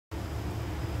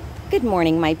Good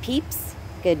morning, my peeps.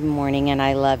 Good morning, and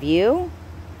I love you.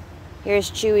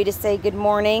 Here's Chewy to say good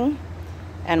morning,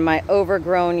 and my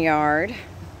overgrown yard.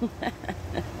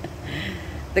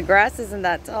 The grass isn't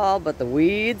that tall, but the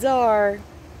weeds are.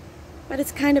 But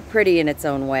it's kind of pretty in its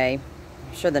own way.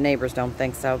 I'm sure the neighbors don't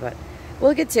think so, but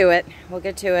we'll get to it. We'll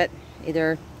get to it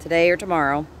either today or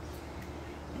tomorrow.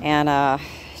 And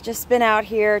just been out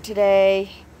here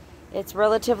today. It's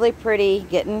relatively pretty,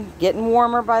 getting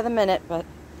warmer by the minute, but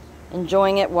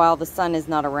enjoying it while the sun is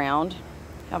not around.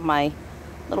 Have my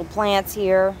little plants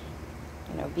here,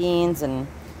 you know, beans and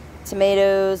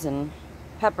tomatoes and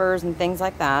peppers and things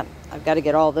like that. I've got to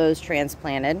get all those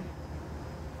transplanted.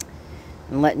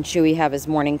 I'm letting Chewy have his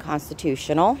morning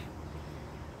constitutional.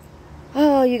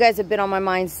 Oh, you guys have been on my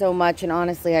mind so much, and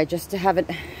honestly, I just haven't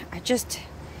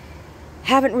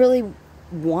really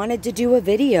wanted to do a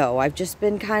video. I've just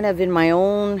been kind of in my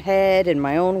own head, in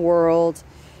my own world.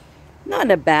 Not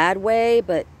in a bad way,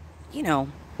 but, you know,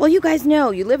 well, you guys know,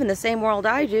 you live in the same world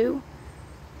I do.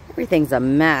 Everything's a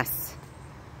mess.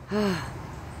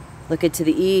 Look it to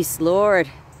the east, Lord.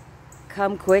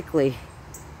 Come quickly.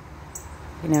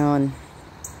 You know, and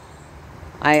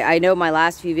I know my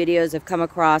last few videos have come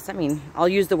across, I mean, I'll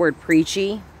use the word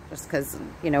preachy, just because,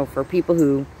 you know, for people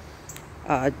who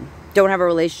don't have a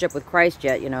relationship with Christ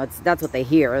yet, you know, that's what they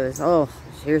hear. It's, oh,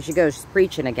 here she goes, she's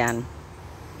preaching again.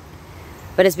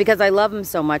 But it's because I love him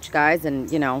so much, guys.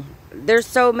 And, you know, there's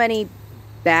so many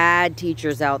bad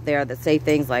teachers out there that say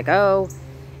things like, oh,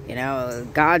 you know,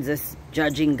 God's this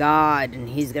judging God, and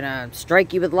he's going to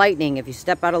strike you with lightning if you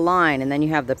step out of line. And then you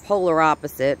have the polar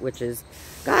opposite, which is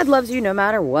God loves you no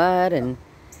matter what. And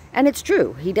it's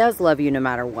true. He does love you no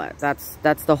matter what. That's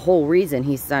the whole reason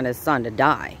he sent his son to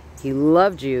die. He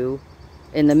loved you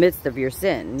in the midst of your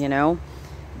sin, you know.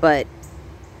 But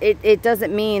it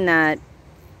doesn't mean that,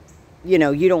 you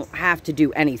know, you don't have to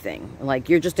do anything. Like,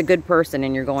 you're just a good person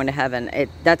and you're going to heaven.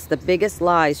 That's the biggest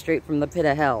lie straight from the pit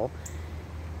of hell.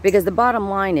 Because the bottom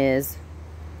line is,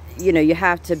 you know, you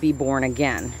have to be born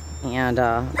again. And,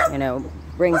 you know,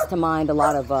 brings to mind a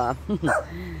lot of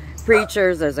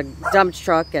preachers. There's a dump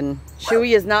truck, and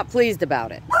Chewy is not pleased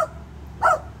about it.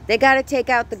 They got to take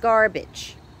out the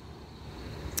garbage.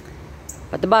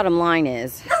 But the bottom line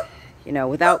is, you know,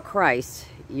 without Christ,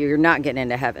 you're not getting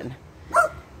into heaven.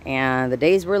 And the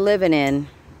days we're living in,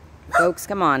 folks,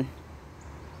 come on.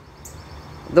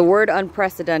 The word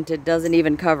unprecedented doesn't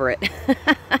even cover it.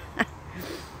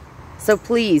 So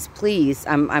please, please,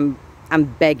 I'm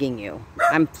begging you.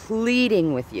 I'm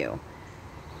pleading with you.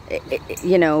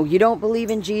 You know, you don't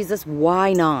believe in Jesus,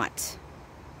 why not?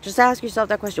 Just ask yourself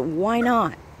that question, why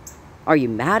not? Are you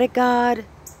mad at God?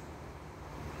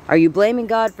 Are you blaming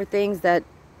God for things that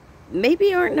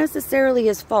maybe aren't necessarily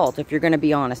his fault, if you're going to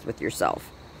be honest with yourself?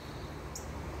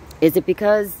 Is it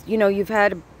because, you know, you've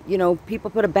had, you know, people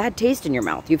put a bad taste in your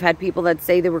mouth? You've had people that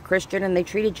say they were Christian and they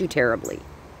treated you terribly.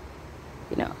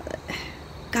 You know,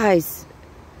 guys,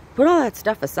 put all that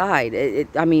stuff aside.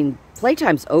 I mean,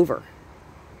 playtime's over.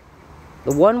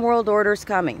 The one world order's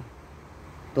coming.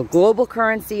 The global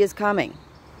currency is coming.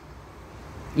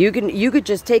 You could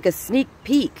just take a sneak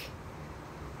peek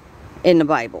in the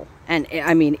Bible. And,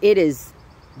 I mean, it is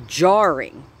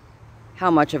jarring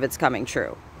how much of it's coming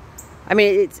true. I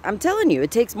mean, I'm telling you,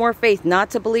 it takes more faith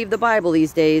not to believe the Bible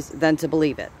these days than to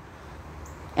believe it.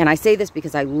 And I say this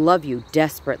because I love you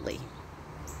desperately.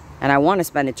 And I want to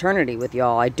spend eternity with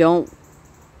y'all. I don't...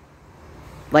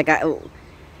 Like,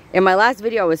 in my last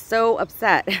video, I was so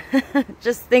upset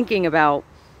just thinking about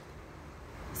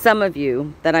some of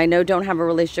you that I know don't have a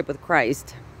relationship with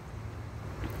Christ.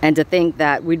 And to think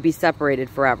that we'd be separated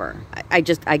forever. I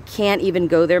can't even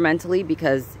go there mentally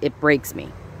because it breaks me.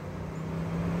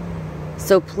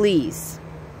 So please,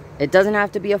 it doesn't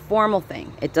have to be a formal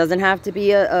thing. It doesn't have to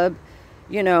be a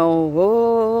you know,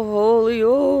 oh, holy,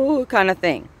 oh, kind of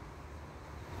thing.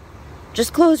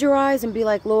 Just close your eyes and be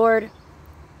like, Lord,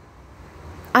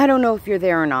 I don't know if you're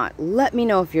there or not. Let me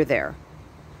know if you're there.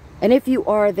 And if you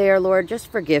are there, Lord,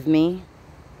 just forgive me.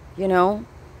 You know,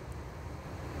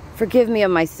 forgive me of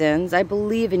my sins. I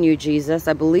believe in you, Jesus.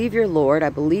 I believe you're Lord.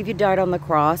 I believe you died on the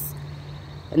cross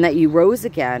and that you rose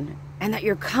again. And that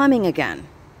you're coming again.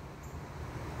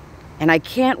 And I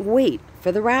can't wait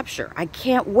for the rapture. I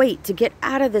can't wait to get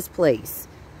out of this place.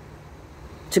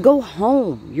 To go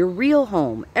home. Your real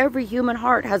home. Every human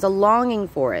heart has a longing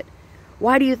for it.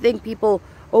 Why do you think people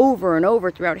over and over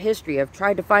throughout history have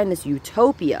tried to find this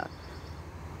utopia?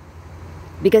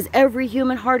 Because every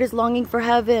human heart is longing for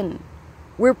heaven.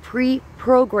 We're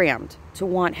pre-programmed to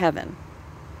want heaven.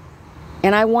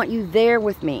 And I want you there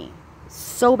with me.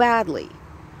 So badly.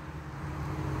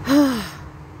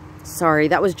 sorry.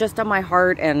 That was just on my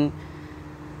heart, and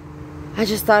I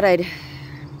just thought I'd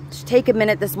just take a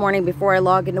minute this morning before I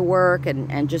log into work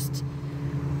and just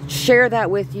share that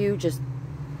with you. Just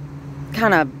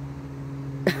kind of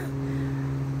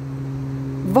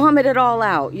vomit it all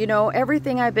out. You know,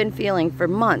 everything I've been feeling for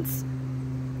months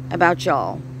about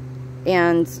y'all.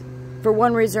 And for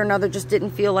one reason or another, just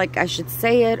didn't feel like I should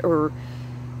say it.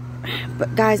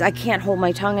 But guys, I can't hold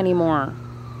my tongue anymore.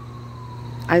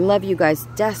 I love you guys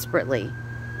desperately.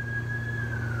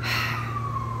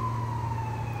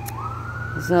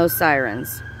 There's no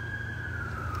sirens.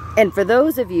 And for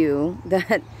those of you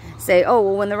that say, oh,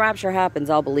 well, when the rapture happens,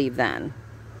 I'll believe then.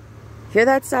 Hear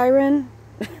that siren?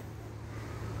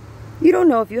 You don't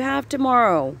know if you have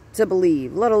tomorrow to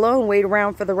believe, let alone wait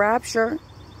around for the rapture.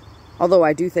 Although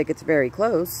I do think it's very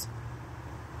close.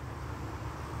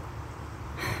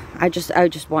 I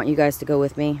just want you guys to go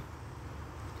with me.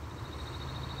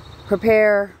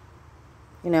 Prepare.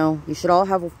 You know, you should all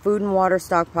have a food and water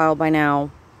stockpile by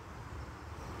now.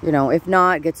 You know, if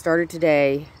not, get started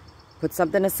today. Put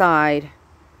something aside.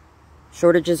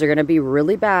 Shortages are going to be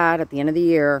really bad at the end of the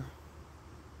year.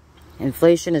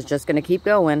 Inflation is just going to keep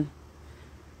going.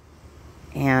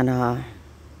 And,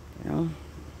 you know,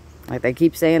 like they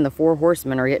keep saying, the 4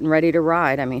 horsemen are getting ready to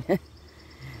ride. I mean,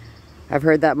 I've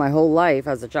heard that my whole life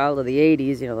as a child of the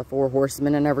 80s, you know, the 4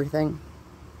 horsemen and everything.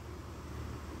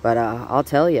 But I'll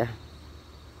tell you,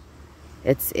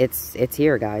 it's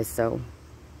here, guys. So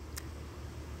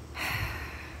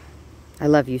I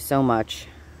love you so much.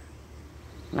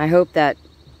 And I hope that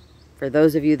for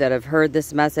those of you that have heard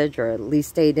this message, or at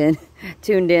least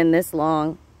tuned in this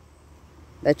long,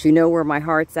 that you know where my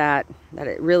heart's at, that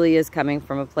it really is coming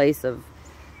from a place of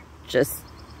just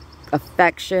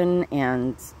affection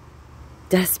and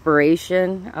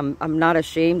desperation. I'm not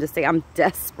ashamed to say I'm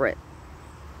desperate.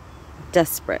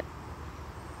 Desperate.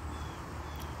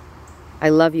 I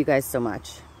love you guys so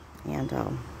much. And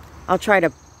I'll try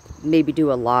to maybe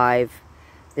do a live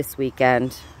this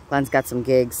weekend. Glenn's got some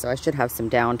gigs, so I should have some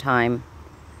downtime.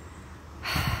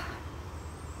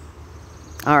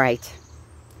 All right.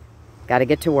 Got to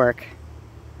get to work.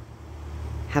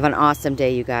 Have an awesome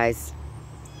day, you guys.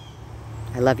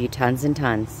 I love you tons and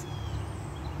tons.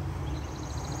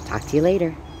 Talk to you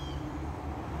later.